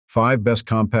5 Best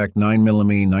Compact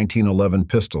 9mm 1911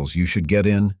 Pistols You Should Get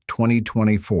in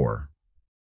 2024.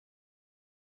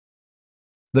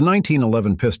 The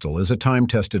 1911 pistol is a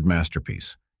time-tested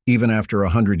masterpiece. Even after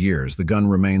 100 years, the gun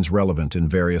remains relevant in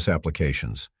various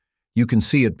applications. You can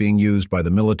see it being used by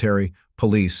the military,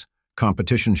 police,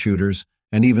 competition shooters,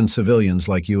 and even civilians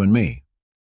like you and me.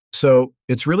 So,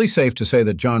 it's really safe to say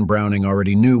that John Browning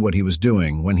already knew what he was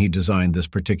doing when he designed this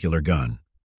particular gun.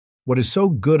 What is so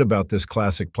good about this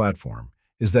classic platform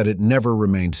is that it never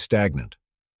remained stagnant.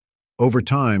 Over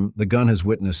time, the gun has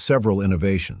witnessed several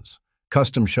innovations.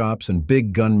 Custom shops and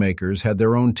big gun makers had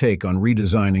their own take on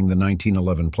redesigning the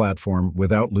 1911 platform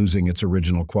without losing its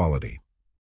original quality.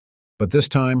 But this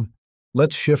time,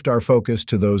 let's shift our focus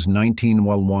to those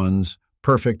 1911s,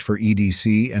 perfect for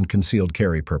EDC and concealed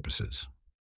carry purposes.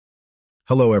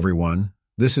 Hello everyone,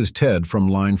 this is Ted from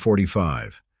Line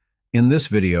 45. In this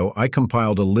video, I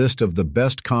compiled a list of the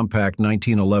best compact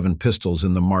 1911 pistols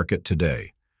in the market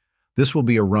today. This will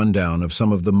be a rundown of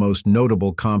some of the most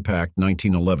notable compact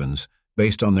 1911s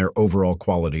based on their overall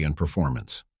quality and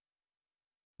performance.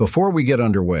 Before we get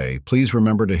underway, please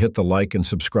remember to hit the like and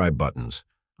subscribe buttons.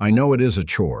 I know it is a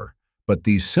chore, but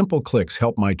these simple clicks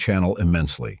help my channel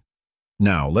immensely.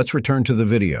 Now, let's return to the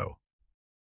video.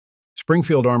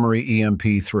 Springfield Armory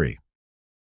EMP3.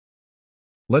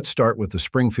 Let's start with the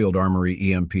Springfield Armory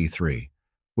EMP3,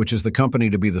 which is the company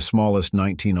to be the smallest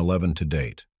 1911 to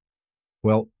date.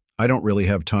 Well, I don't really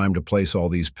have time to place all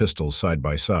these pistols side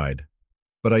by side,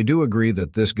 but I do agree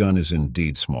that this gun is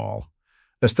indeed small.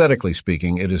 Aesthetically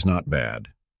speaking, it is not bad,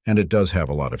 and it does have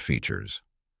a lot of features.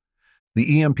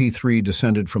 The EMP3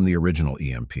 descended from the original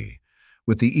EMP,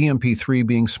 with the EMP3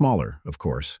 being smaller, of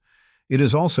course. It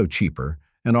is also cheaper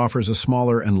and offers a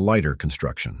smaller and lighter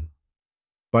construction.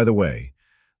 By the way,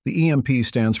 the EMP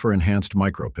stands for Enhanced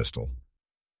Micro Pistol,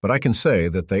 but I can say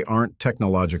that they aren't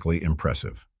technologically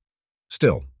impressive.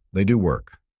 Still, they do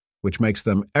work, which makes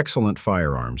them excellent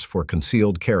firearms for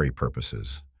concealed carry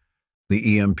purposes.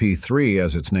 The EMP3,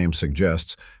 as its name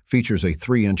suggests, features a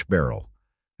 3-inch barrel,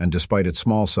 and despite its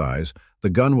small size,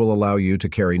 the gun will allow you to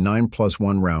carry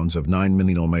 9+1 rounds of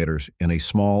 9mm in a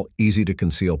small,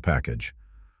 easy-to-conceal package.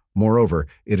 Moreover,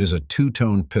 it is a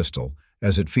two-tone pistol,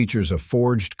 as it features a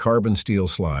forged carbon steel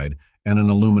slide and an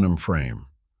aluminum frame.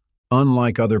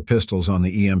 Unlike other pistols on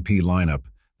the EMP lineup,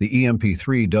 the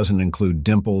EMP3 doesn't include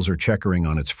dimples or checkering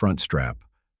on its front strap,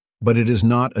 but it is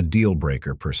not a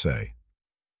deal-breaker per se.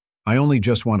 I only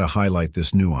just want to highlight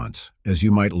this nuance, as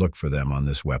you might look for them on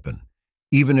this weapon.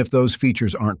 Even if those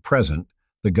features aren't present,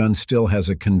 the gun still has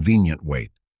a convenient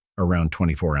weight, around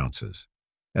 24 ounces.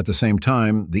 At the same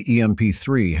time, the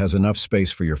EMP3 has enough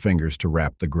space for your fingers to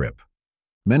wrap the grip.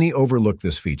 Many overlook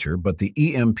this feature, but the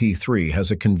EMP3 has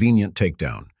a convenient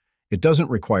takedown. It doesn't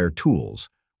require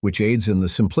tools, which aids in the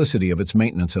simplicity of its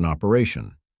maintenance and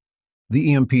operation. The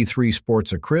EMP3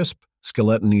 sports a crisp,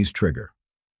 skeletonese trigger.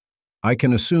 I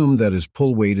can assume that its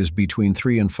pull weight is between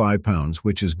 3 and 5 pounds,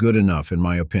 which is good enough in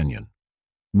my opinion.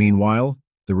 Meanwhile,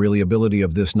 the reliability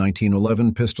of this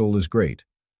 1911 pistol is great.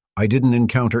 I didn't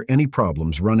encounter any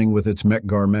problems running with its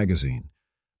Mech-Gar magazine,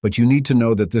 but you need to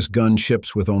know that this gun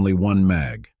ships with only one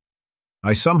mag.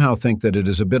 I somehow think that it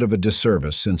is a bit of a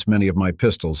disservice since many of my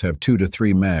pistols have 2 to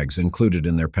 3 mags included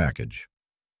in their package.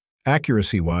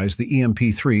 Accuracy-wise, the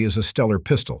EMP3 is a stellar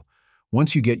pistol.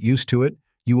 Once you get used to it,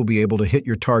 you will be able to hit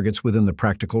your targets within the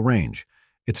practical range.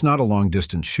 It's not a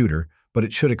long-distance shooter, but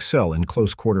it should excel in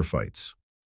close-quarter fights.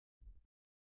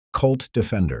 Colt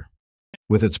Defender.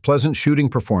 With its pleasant shooting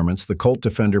performance, the Colt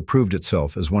Defender proved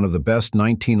itself as one of the best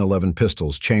 1911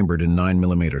 pistols chambered in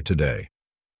 9mm today.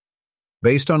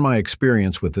 Based on my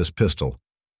experience with this pistol,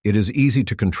 it is easy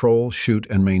to control, shoot,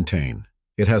 and maintain.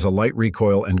 It has a light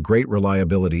recoil and great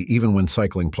reliability even when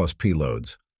cycling +P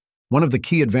loads. One of the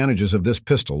key advantages of this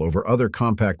pistol over other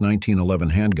compact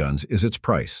 1911 handguns is its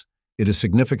price. It is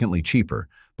significantly cheaper,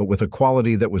 but with a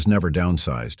quality that was never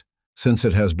downsized. Since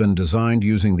it has been designed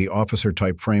using the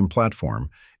officer-type frame platform,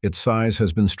 its size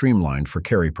has been streamlined for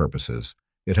carry purposes.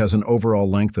 It has an overall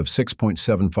length of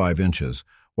 6.75 inches,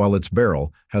 while its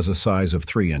barrel has a size of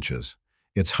 3 inches.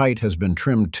 Its height has been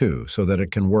trimmed too, so that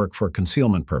it can work for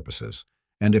concealment purposes.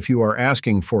 And if you are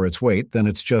asking for its weight, then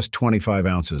it's just 25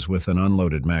 ounces with an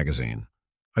unloaded magazine.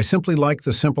 I simply like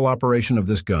the simple operation of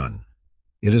this gun.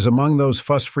 It is among those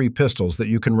fuss-free pistols that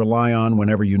you can rely on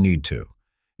whenever you need to.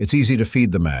 It's easy to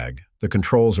feed the mag, the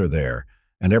controls are there,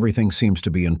 and everything seems to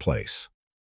be in place.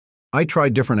 I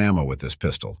tried different ammo with this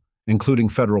pistol, including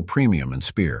Federal Premium and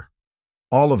Spear.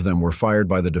 All of them were fired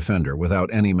by the Defender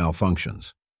without any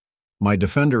malfunctions. My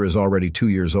Defender is already 2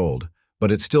 years old,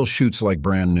 but it still shoots like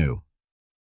brand new.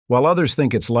 While others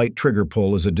think its light trigger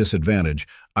pull is a disadvantage,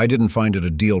 I didn't find it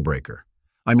a deal breaker.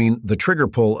 I mean, the trigger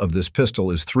pull of this pistol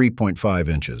is 3.5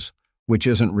 inches, which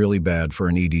isn't really bad for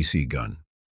an EDC gun.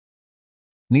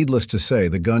 Needless to say,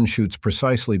 the gun shoots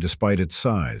precisely despite its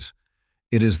size.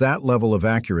 It is that level of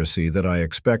accuracy that I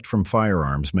expect from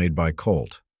firearms made by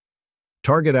Colt.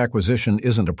 Target acquisition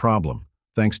isn't a problem,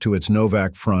 thanks to its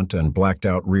Novak front and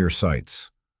blacked-out rear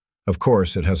sights. Of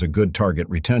course, it has a good target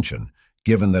retention,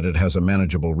 given that it has a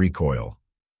manageable recoil.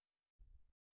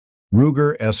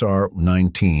 Ruger SR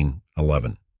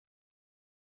 1911.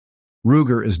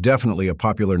 Ruger is definitely a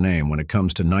popular name when it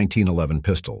comes to 1911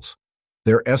 pistols.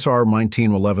 Their SR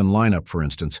 1911 lineup, for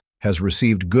instance, has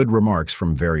received good remarks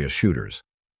from various shooters.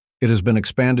 It has been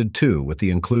expanded, too, with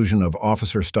the inclusion of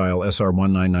officer-style SR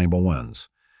 1991s.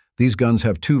 These guns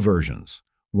have two versions.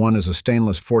 One is a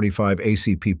stainless 45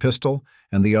 ACP pistol,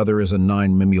 and the other is a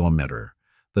 9mm.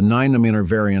 The 9mm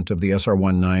variant of the SR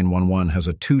 1911 has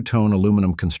a two-tone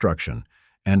aluminum construction,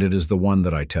 and it is the one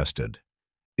that I tested.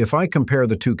 If I compare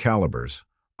the two calibers,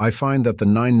 I find that the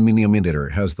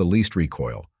 9mm has the least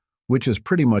recoil, which is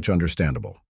pretty much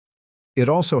understandable. It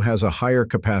also has a higher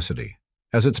capacity,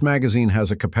 as its magazine has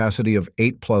a capacity of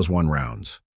 8+1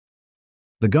 rounds.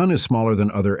 The gun is smaller than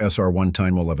other SR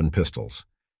 1911 pistols.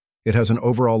 It has an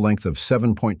overall length of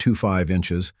 7.25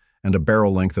 inches and a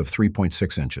barrel length of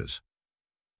 3.6 inches.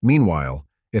 Meanwhile,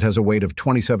 it has a weight of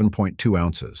 27.2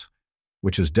 ounces,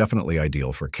 which is definitely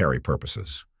ideal for carry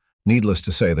purposes. Needless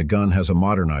to say, the gun has a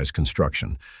modernized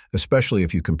construction, especially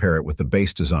if you compare it with the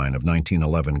base design of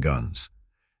 1911 guns.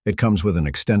 It comes with an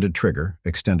extended trigger,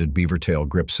 extended beaver tail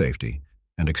grip safety,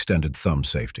 and extended thumb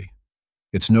safety.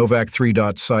 Its Novak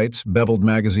 3-dot sights, beveled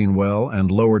magazine well,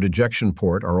 and lowered ejection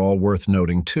port are all worth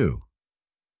noting too.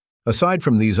 Aside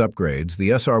from these upgrades,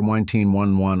 the SR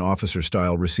 1911 officer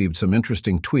style received some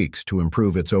interesting tweaks to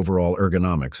improve its overall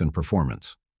ergonomics and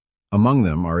performance. Among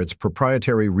them are its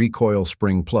proprietary recoil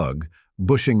spring plug,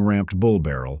 bushing-ramped bull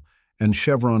barrel, and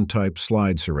chevron-type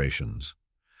slide serrations.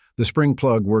 The spring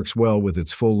plug works well with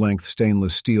its full-length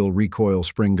stainless steel recoil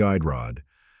spring guide rod.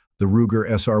 The Ruger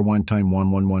SR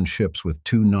 1911 ships with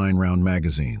two 9-round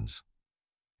magazines.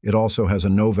 It also has a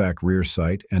Novak rear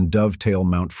sight and dovetail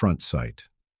mount front sight.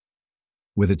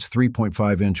 With its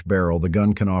 3.5-inch barrel, the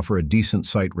gun can offer a decent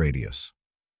sight radius.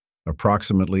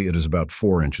 Approximately, it is about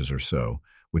 4 inches or so,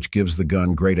 which gives the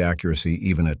gun great accuracy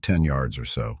even at 10 yards or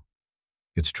so.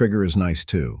 Its trigger is nice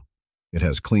too. It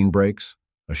has clean brakes,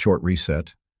 a short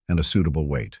reset, and a suitable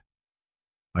weight.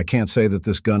 I can't say that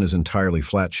this gun is entirely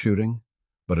flat shooting,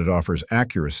 but it offers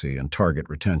accuracy and target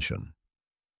retention.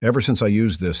 Ever since I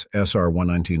used this SR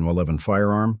 1911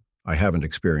 firearm, I haven't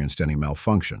experienced any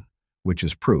malfunction, which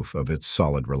is proof of its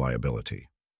solid reliability.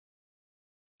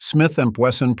 Smith &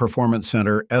 Wesson Performance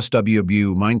Center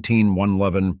SW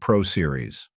 1911 Pro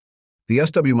Series. The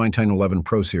SW 1911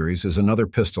 Pro Series is another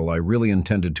pistol I really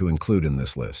intended to include in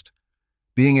this list.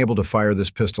 Being able to fire this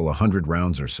pistol 100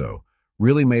 rounds or so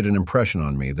really made an impression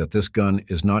on me that this gun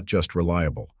is not just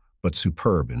reliable, but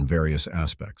superb in various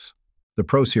aspects. The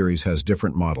Pro Series has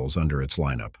different models under its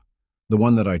lineup. The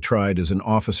one that I tried is an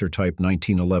officer-type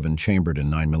 1911 chambered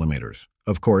in 9mm.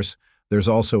 Of course, there's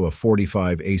also a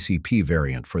 45 ACP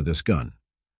variant for this gun.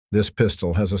 This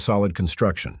pistol has a solid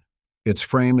construction. Its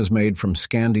frame is made from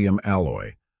scandium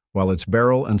alloy, while its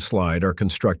barrel and slide are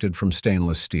constructed from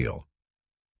stainless steel.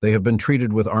 They have been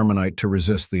treated with armonite to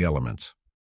resist the elements.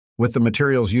 With the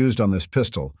materials used on this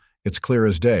pistol, it's clear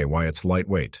as day why it's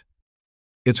lightweight.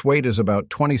 Its weight is about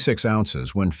 26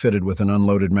 ounces when fitted with an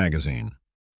unloaded magazine.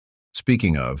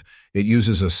 Speaking of, it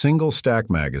uses a single-stack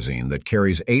magazine that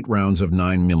carries 8 rounds of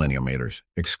 9mm,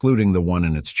 excluding the one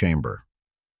in its chamber.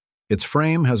 Its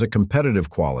frame has a competitive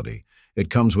quality. It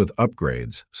comes with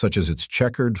upgrades, such as its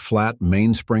checkered, flat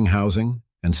mainspring housing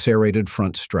and serrated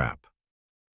front strap.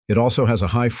 It also has a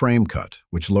high frame cut,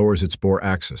 which lowers its bore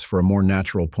axis for a more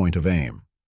natural point of aim.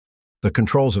 The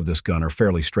controls of this gun are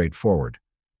fairly straightforward.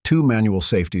 2 manual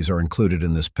safeties are included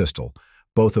in this pistol,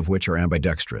 both of which are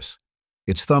ambidextrous.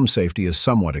 Its thumb safety is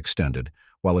somewhat extended,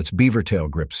 while its beaver tail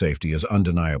grip safety is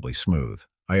undeniably smooth.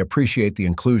 I appreciate the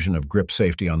inclusion of grip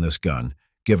safety on this gun,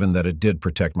 given that it did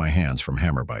protect my hands from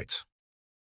hammer bites.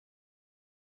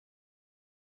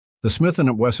 The Smith &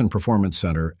 Wesson Performance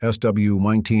Center SW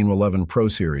 1911 Pro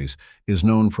Series is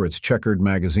known for its checkered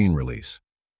magazine release.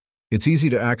 It's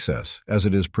easy to access, as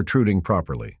it is protruding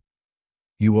properly.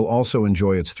 You will also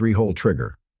enjoy its 3-hole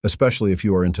trigger, especially if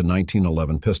you are into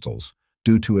 1911 pistols,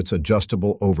 due to its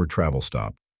adjustable over-travel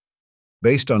stop.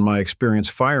 Based on my experience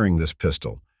firing this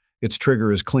pistol, its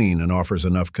trigger is clean and offers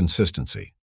enough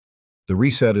consistency. The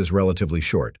reset is relatively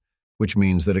short, which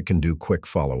means that it can do quick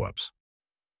follow-ups.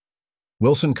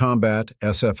 Wilson Combat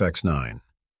SFX9.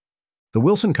 The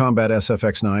Wilson Combat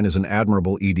SFX9 is an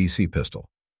admirable EDC pistol.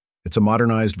 It's a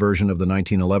modernized version of the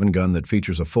 1911 gun that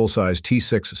features a full-size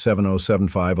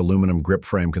T67075 aluminum grip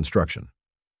frame construction.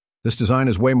 This design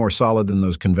is way more solid than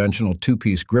those conventional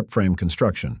two-piece grip frame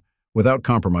construction, without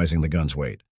compromising the gun's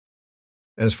weight.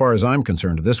 As far as I'm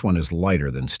concerned, this one is lighter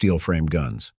than steel-frame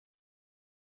guns.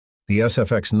 The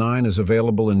SFX9 is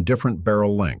available in different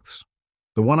barrel lengths.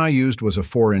 The one I used was a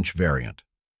 4-inch variant.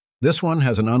 This one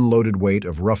has an unloaded weight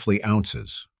of roughly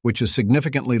ounces, which is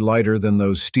significantly lighter than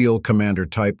those steel Commander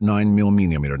Type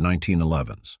 9mm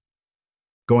 1911s.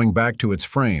 Going back to its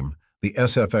frame, the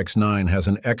SFX9 has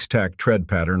an X-Tac tread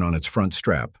pattern on its front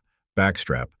strap, back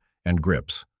strap, and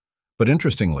grips. But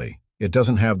interestingly, it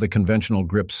doesn't have the conventional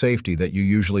grip safety that you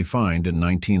usually find in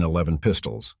 1911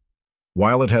 pistols.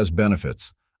 While it has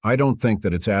benefits, I don't think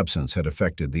that its absence had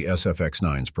affected the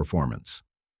SFX9's performance.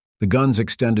 The gun's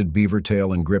extended beaver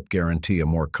tail and grip guarantee a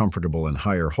more comfortable and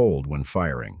higher hold when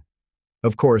firing.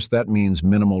 Of course, that means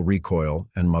minimal recoil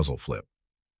and muzzle flip.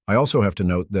 I also have to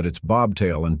note that its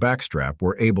bobtail and backstrap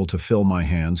were able to fill my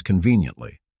hands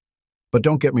conveniently. But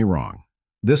don't get me wrong,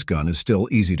 this gun is still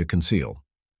easy to conceal.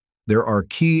 There are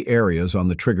key areas on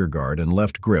the trigger guard and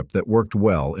left grip that worked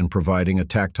well in providing a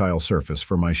tactile surface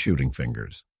for my shooting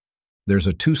fingers. There's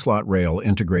a 2-slot rail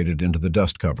integrated into the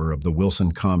dust cover of the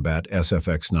Wilson Combat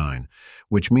SFX9,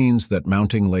 which means that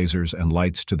mounting lasers and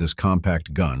lights to this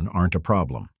compact gun aren't a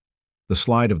problem. The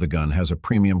slide of the gun has a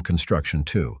premium construction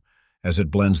too, as it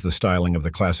blends the styling of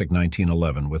the classic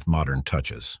 1911 with modern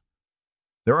touches.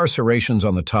 There are serrations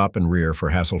on the top and rear for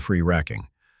hassle-free racking.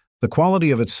 The quality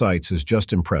of its sights is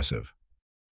just impressive.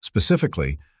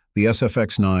 Specifically, the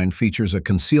SFX9 features a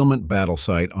concealment battle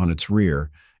sight on its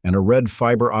rear and a red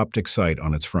fiber optic sight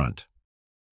on its front.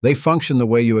 They function the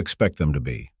way you expect them to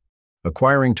be.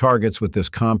 Acquiring targets with this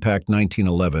compact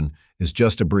 1911 is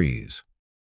just a breeze.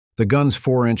 The gun's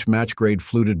 4-inch match-grade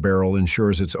fluted barrel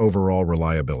ensures its overall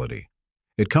reliability.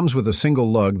 It comes with a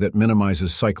single lug that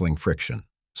minimizes cycling friction,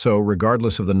 so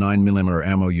regardless of the 9mm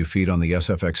ammo you feed on the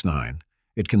SFX9,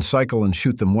 it can cycle and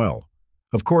shoot them well.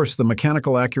 Of course, the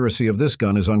mechanical accuracy of this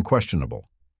gun is unquestionable.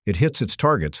 It hits its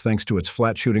targets thanks to its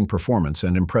flat shooting performance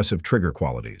and impressive trigger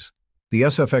qualities. The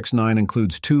SFX9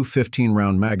 includes 2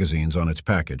 15-round magazines on its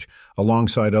package,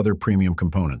 alongside other premium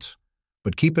components.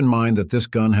 But keep in mind that this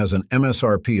gun has an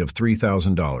MSRP of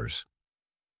 $3,000.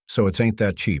 So it ain't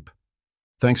that cheap.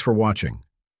 Thanks for watching.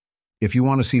 If you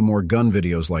want to see more gun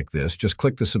videos like this, just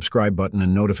click the subscribe button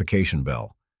and notification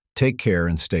bell. Take care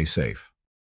and stay safe.